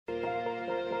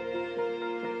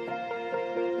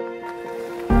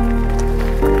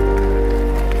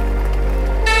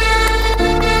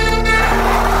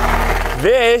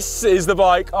This is the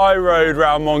bike I rode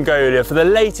around Mongolia for the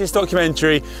latest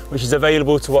documentary, which is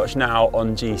available to watch now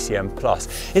on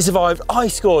GCN+. It survived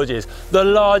ice gorges, the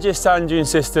largest sand dune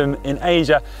system in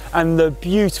Asia, and the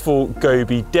beautiful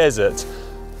Gobi Desert.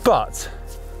 But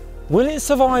will it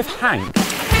survive Hank?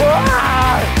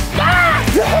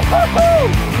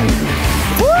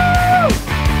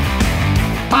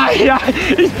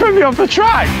 He's put me off the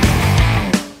track!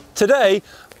 Today,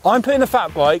 I'm putting the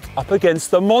fat bike up against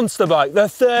the monster bike, the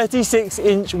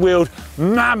 36-inch wheeled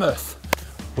mammoth.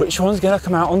 Which one's gonna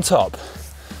come out on top?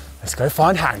 Let's go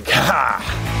find Hank.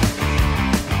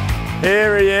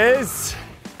 Here he is.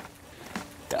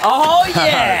 Oh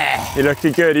yeah! You're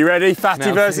looking good. You ready?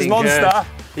 Fatty versus monster.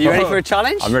 Are you ready for a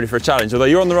challenge? I'm ready for a challenge, although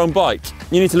you're on the wrong bike.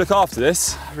 You need to look after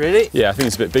this. Really? Yeah, I think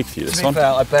it's a bit big for you, this one.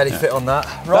 I barely fit on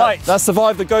that. Right. That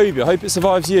survived the Gobi. I hope it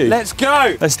survives you. Let's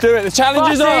go. Let's do it. The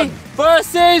challenge is on.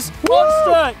 Versus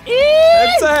monster.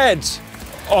 Head to head.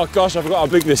 Oh gosh, I forgot how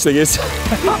big this thing is.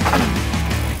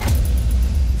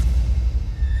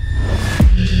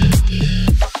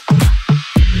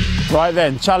 Right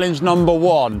then, challenge number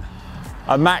 1.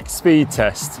 A max speed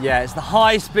test. Yeah, it's the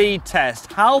high speed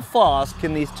test. How fast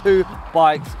can these two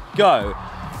bikes go?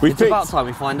 It's about time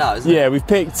we find out, isn't it? Yeah, we've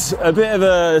picked a bit of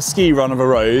a ski run of a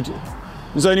road.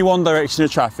 There's only one direction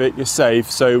of traffic, you're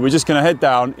safe, so we're just gonna head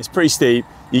down. It's pretty steep.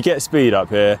 You get speed up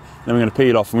here, then we're gonna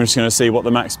peel off and we're just gonna see what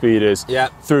the max speed is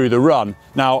through the run.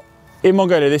 Now, in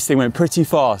Mongolia, this thing went pretty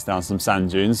fast down some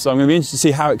sand dunes, so I'm gonna be interested to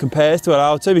see how it compares to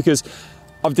Alto, because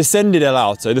I've descended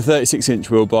Alto, the 36-inch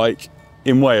wheel bike,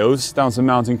 in Wales, down some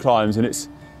mountain climbs, and it's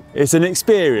an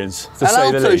experience, to say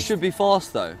the least. Alto should be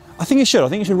fast though. I think it should. I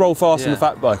think it should roll fast on the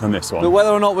fat bike on this one. But whether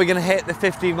or not we're going to hit the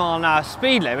 50-mile-an-hour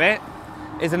speed limit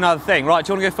is another thing. Right,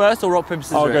 do you want to go first or rock, paper,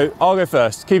 scissors? I'll go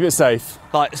first. Keep it safe.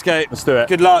 Right, let's go. Let's do it.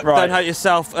 Good luck. Right. Don't hurt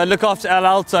yourself. Look after El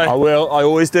Alto. I will. I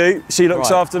always do. She looks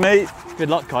after me.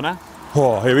 Good luck, Connor.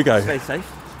 Oh, here we go. Stay safe.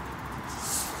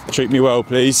 Treat me well,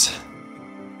 please.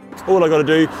 All I got to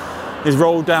do is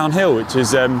roll downhill, which is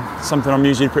something I'm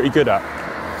usually pretty good at.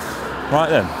 Right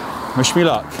then, wish me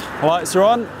luck. Lights are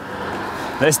on.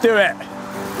 Let's do it.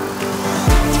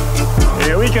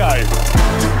 Here we go.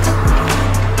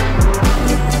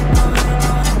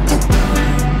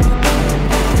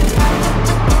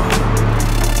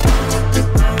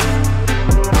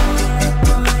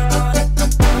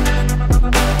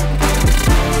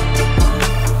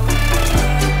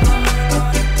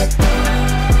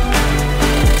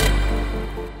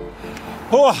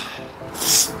 Oh,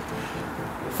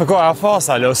 forgot how fast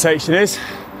that little section is.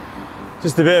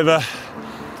 Just a bit of a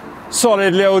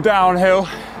solid little downhill.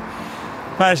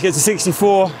 Managed to get to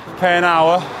 64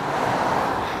 k/h.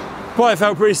 Bike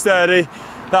felt pretty sturdy.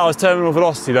 That was terminal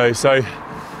velocity though, so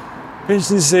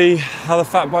interesting to see how the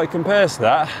fat bike compares to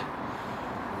that.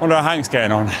 Wonder how Hank's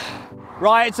getting on.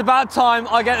 Right, it's about time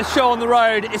I get a show on the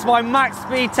road. It's my max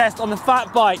speed test on the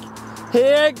fat bike.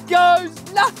 Here goes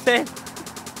nothing.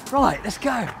 Right, let's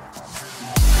go.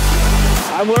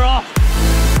 And we're off.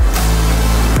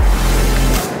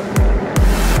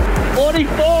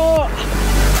 44.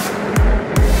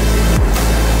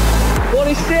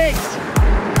 46.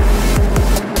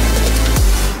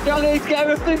 Still need to get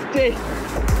over 50.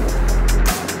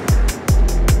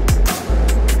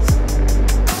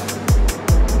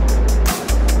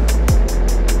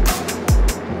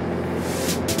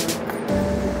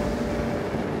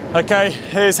 Okay,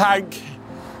 here's Hank.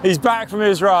 He's back from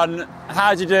his run.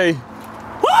 How'd you do?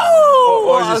 Woo!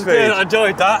 What was your speed? Good. I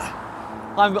enjoyed that.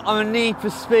 I'm a need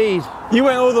for speed. You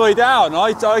went all the way down.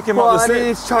 I came up the I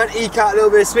needed to try and eke out a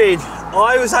little bit of speed.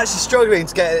 I was actually struggling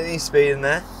to get any speed in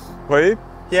there. Were you?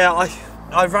 Yeah,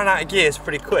 I ran out of gears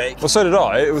pretty quick. Well, so did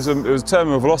I. It was a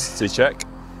terminal velocity check.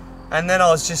 And then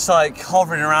I was just like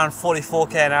hovering around 44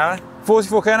 k/h.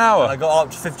 44 k/h? I got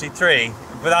up to 53,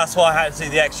 but that's why I had to do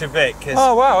the extra bit.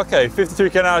 Oh wow, okay, 53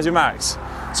 k/h is your max.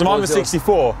 So mine was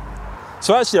 64.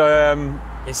 So actually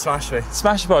He smashed me.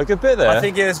 Smashed by a good bit there. I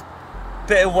think it was a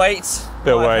bit of weight.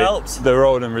 Bit of weight. Helped. The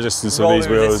rolling resistance of these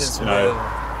wheels, you know.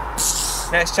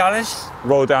 Next challenge?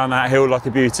 Roll down that hill like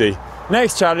a beauty.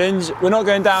 Next challenge, we're not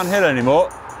going downhill anymore.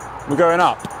 We're going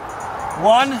up.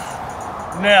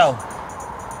 1-0.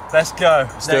 Let's go.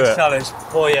 Next challenge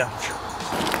for you.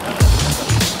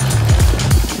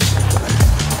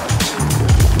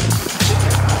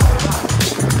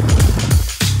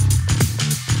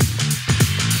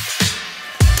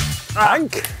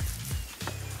 Hank.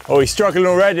 Oh, he's struggling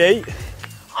already.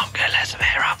 I'm going to let some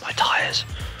air out my tyres.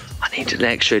 I needed an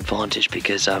extra advantage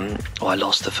because I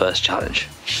lost the first challenge.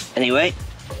 Anyway,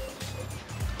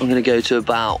 I'm going to go to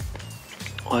about,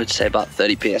 I would say about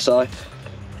 30 PSI.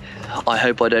 I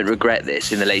hope I don't regret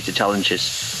this in the later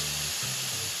challenges.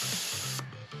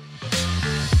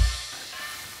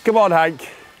 Come on, Hank.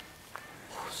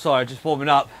 Sorry, just warming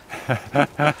up.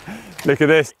 Look at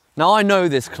this. Now I know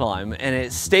this climb, and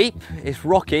it's steep, it's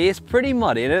rocky, it's pretty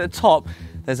muddy, and at the top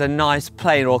there's a nice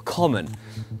plain or common.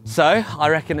 So I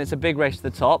reckon it's a big race to the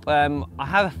top. I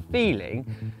have a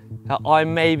feeling that I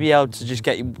may be able to just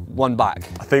get you one back.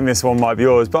 I think this one might be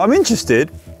yours, but I'm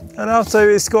interested. And also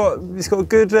it's got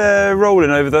good rolling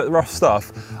over the rough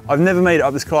stuff. I've never made it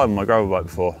up this climb on my gravel bike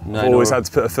before. No, I've always had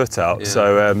to put a foot out, yeah.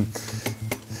 so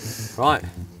Right.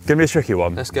 Gonna be a tricky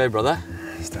one. Let's go, brother.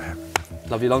 Let's do it.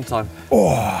 Love you long time.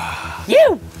 Oh.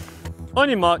 You! On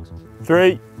your mark.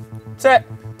 3, Set.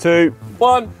 2,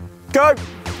 1. go!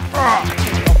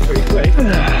 Pretty quick.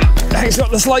 Hank's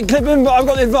got the slight clipping, but I've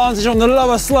got the advantage on the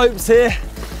lower slopes here.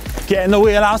 Getting the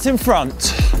wheel out in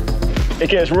front. It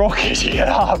gets rocky as you get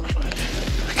up.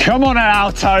 Come on,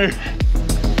 Alto.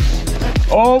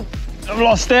 Oh, I've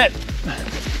lost it.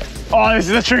 Oh, this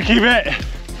is a tricky bit. I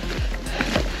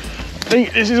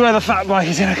think this is where the fat bike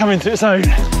is going to come into its own.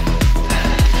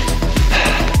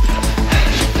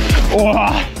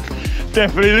 Oh,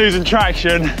 definitely losing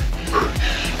traction.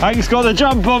 Hank's got the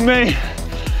jump on me.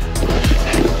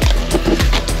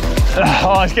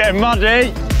 Oh, it's getting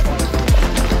muddy.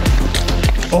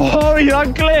 Oh, he's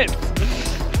unclipped.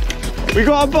 We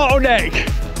got a bottleneck.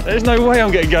 There's no way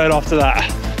I'm getting going after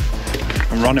that.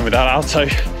 I'm running without Alto.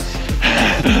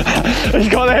 He's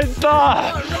got a head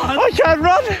start. I can't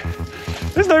run.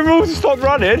 There's no rule to stop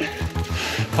running.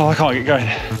 Oh, I can't get going.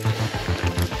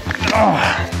 Oh,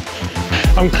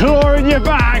 I'm clawing you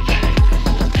back.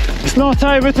 It's not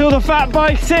over till the fat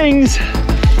bike sings.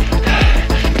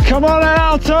 Come on,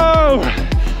 Alto.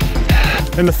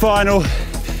 In the final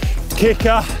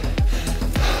kicker,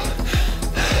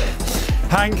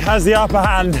 Hank has the upper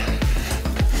hand.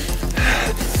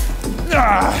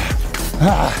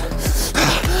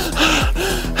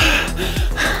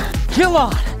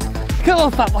 Come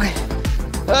on, fat boy.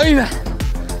 Over.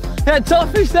 Yeah,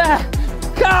 toughish there.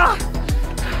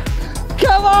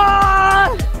 Come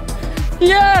on!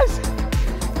 Yes!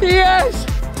 Yes!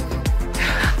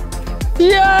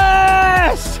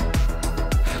 Yes!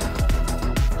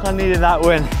 I needed that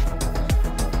win.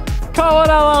 Come on,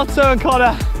 Alto and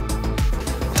Conor.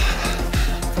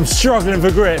 I'm struggling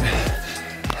for grip.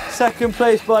 Second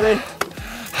place, buddy.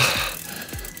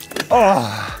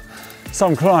 Oh,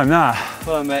 some climb that.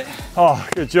 Come on, mate. Oh,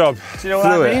 good job. Do you know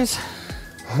what that means?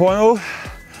 1-1.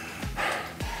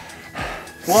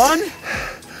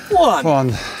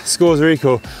 1-1. Scores are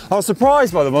equal. I was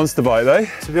surprised by the monster bike though.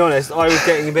 To be honest, I was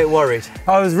getting a bit worried.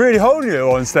 I was really holding it at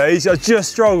one stage. I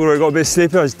just struggled where it got a bit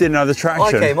slippery. I just didn't have the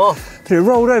traction. I came off. But it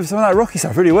rolled over some of that rocky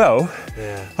stuff really well.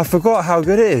 Yeah. I forgot how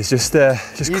good it is, just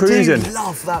cruising. You do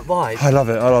love that bike. I love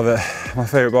it, I love it. My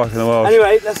favourite bike in the world.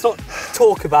 Anyway, let's not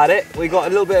talk about it. We got a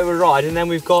little bit of a ride and then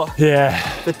we've got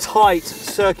the tight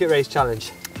circuit race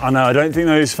challenge. I know, I don't think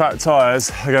those fat tyres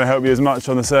are going to help you as much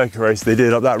on the circuit race as they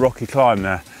did up that rocky climb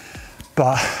there.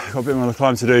 But I've got a bit more of the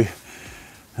climb to do.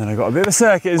 And I've got a bit of a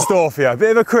circuit in store for you, a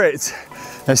bit of a crit.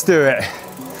 Let's do it.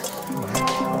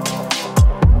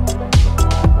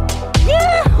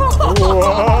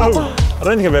 Whoa! I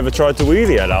don't think I've ever tried to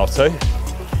wheelie at Alto.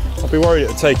 I'd be worried it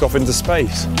would take off into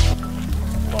space.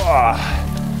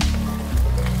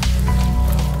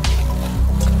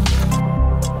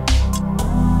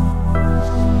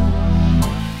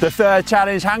 The third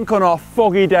challenge, Hank, on our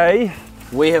foggy day.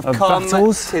 We have come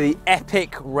battles. to the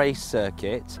epic race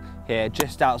circuit here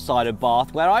just outside of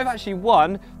Bath, where I've actually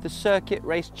won the Circuit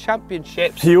Race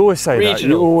Championships. You always say that,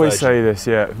 you always version. say this,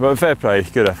 yeah. But fair play,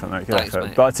 good effort, mate, good Thanks, effort.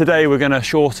 mate. But today we're going to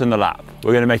shorten the lap.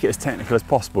 We're going to make it as technical as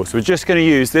possible. So we're just going to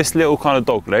use this little kind of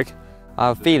dog leg. I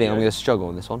have a feeling I'm going to struggle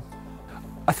on this one.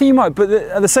 I think you might, but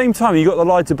at the same time, you've got the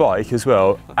lighter bike as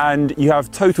well, and you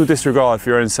have total disregard for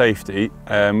your own safety,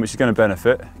 which is going to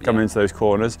benefit coming into those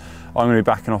corners. I'm going to be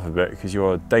backing off a bit because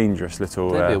you're a dangerous little,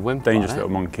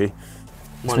 monkey.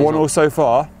 It's 1-1 so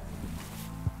far.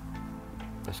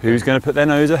 Who's going to put their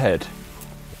nose ahead?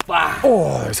 Bah.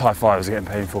 Oh, those high fives are getting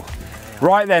painful.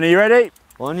 Right then, are you ready?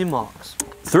 On your marks.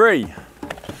 3,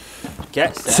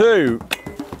 Get set. 2,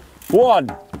 1.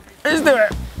 Let's do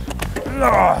it.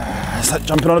 Oh, it's like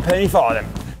jumping on a penny farthing.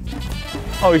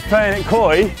 Oh, he's playing it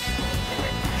coy.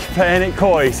 He's playing it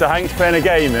coy, so Hank's playing a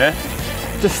game here.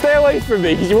 Just stay away from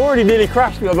me, because you already nearly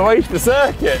crashed me on the way to the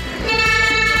circuit.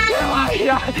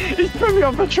 He's put me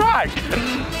off the track.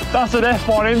 That's an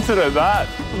F1 incident, that.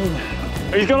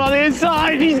 He's gone on the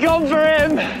inside, he's gone for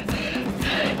him.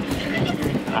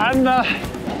 And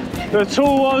the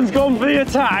tall one's gone for the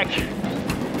attack.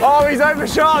 Oh, he's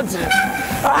overshot.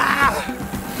 Ah!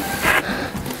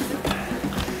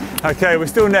 Okay, we're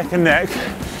still neck and neck.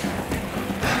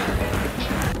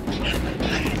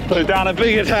 Put down a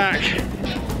big attack.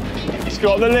 He's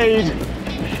got the lead.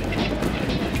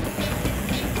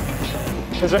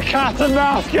 There's a cat and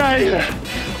mouse game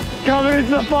coming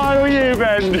into the final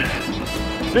U-bend.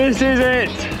 This is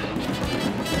it.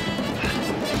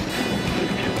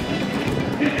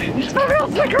 He's coming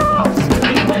off the grass.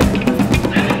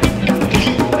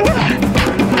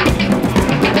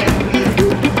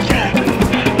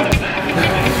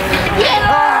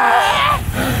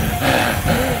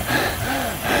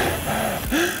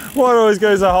 One always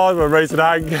goes so hard when racing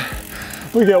hang.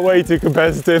 We get way too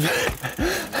competitive.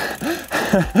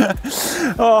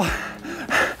 Oh.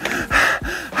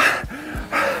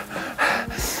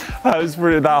 I haven't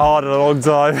sprinted that hard in a long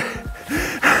time.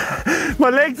 My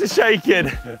legs are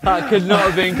shaking. That could not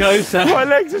have been closer. My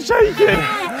legs are shaking.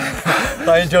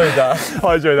 I enjoyed that.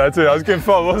 I enjoyed that too. That was good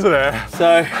fun, wasn't it?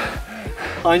 So,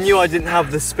 I knew I didn't have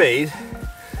the speed,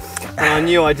 and I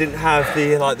knew I didn't have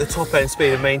the top end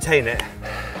speed to maintain it.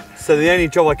 So the only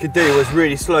job I could do was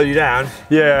really slow you down.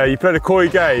 Yeah, you played a coy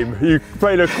game. You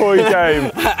played a coy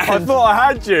game. I thought I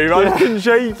had you, I just couldn't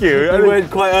shake you. You went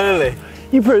quite early.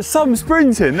 You put some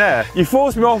sprint in there. You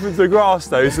forced me off into the grass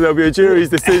though, so there'll be a jury's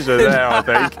decision there, I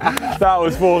think. That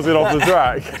was forcing off the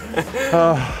track.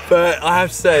 But I have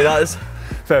to say, that was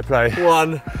fair play.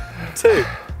 1-2.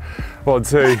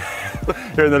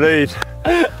 1-2. You're in the lead.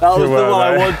 That was the one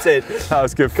I wanted. That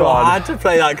was good fun. I had to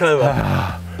play that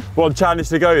clever. One challenge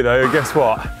to go though, and guess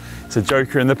what? It's a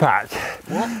joker in the pack.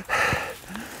 What?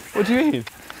 What do you mean?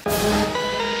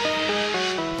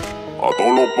 A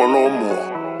todos los palomos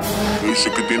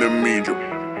dicen que tienen millo,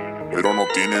 pero no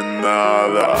tienen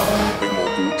nada. Tengo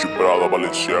Gucci, Prada,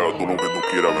 Balenciaga, todo lo que tú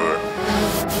quieras ver.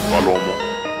 Palomo,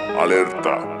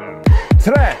 alerta.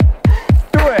 3,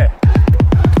 2,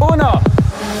 1.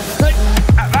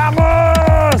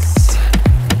 ¡Vamos!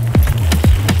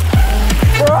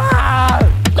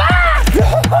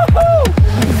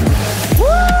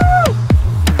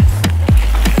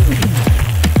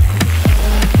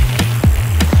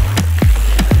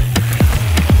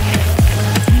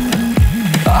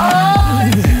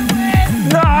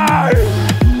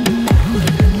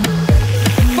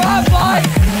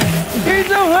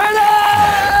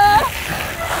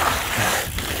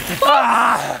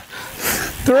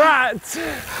 Drat!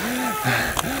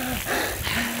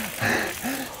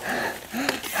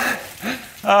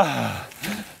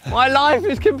 My life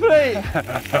is complete!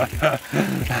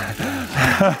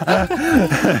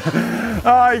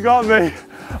 Oh, you got me.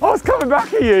 I was coming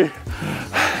back at you.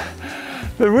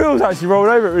 The wheels actually rolled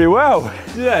over it really well.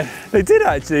 Yeah. They did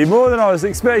actually, more than I was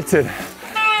expecting.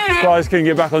 But I just couldn't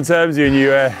get back on terms with you, and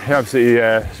you absolutely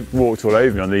walked all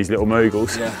over me on these little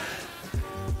moguls. Yeah.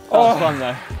 That was fun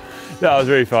though. That was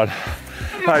really fun.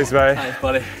 Thanks, mate. Thanks,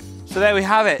 buddy. So there we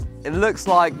have it. It looks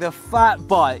like the fat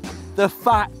bike, the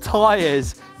fat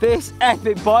tyres, this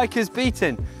epic bike has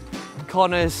beaten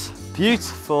Conor's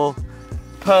beautiful,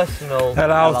 personal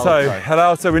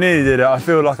Alto, we nearly did it. I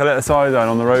feel like I let the side down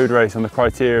on the road race on the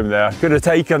criterium there. I could have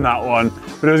taken that one,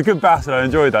 but it was a good battle. I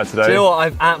enjoyed that today. Do you know what?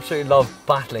 I've absolutely loved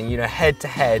battling, you know, head to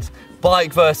head,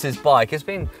 bike versus bike. It's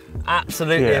been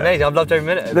absolutely amazing. I've loved every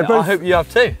minute of it. I hope you have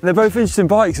too. They're both interesting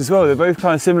bikes as well. They're both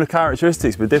kind of similar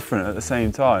characteristics, but different at the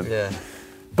same time. Yeah.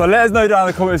 But let us know down in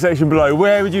the comment section below,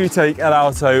 where would you take an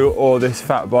Alto or this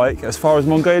fat bike, as far as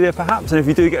Mongolia perhaps? And if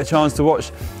you do get a chance to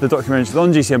watch the documentary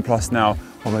on GCN Plus now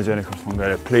on my journey across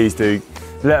Mongolia, please do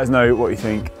let us know what you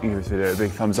think and give this video a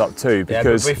big thumbs up too.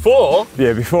 Because before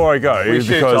I go, we've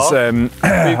got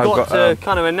to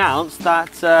kind of announce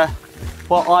that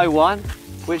I won,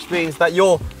 which means that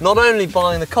you're not only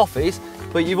buying the coffees,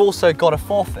 but you've also got a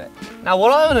forfeit. Now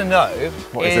what I want to know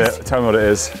what is it? Tell me what it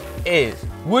is.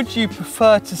 Would you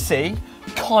prefer to see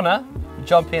Conor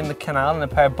jump in the canal in a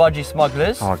pair of budgie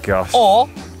smugglers? Oh gosh. Or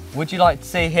would you like to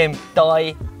see him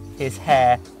dye his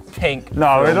hair pink?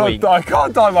 No, I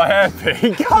can't dye my hair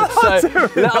pink. So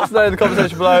let us know in the comment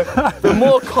section below. The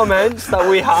more comments that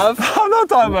we have, I'm not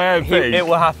dyeing my hair pink. It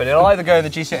will happen. It'll either go in the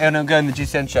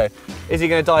GCN, show. Is he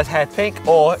going to dye his hair pink,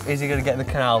 or is he going to get in the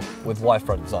canal with white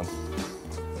fronts on?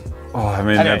 Oh, I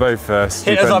mean, anyway, they're both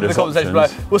hit us up in the comment section below.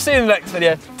 We'll see you in the next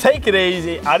video. Take it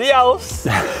easy. Adios.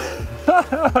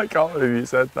 I can't believe you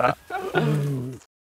said that.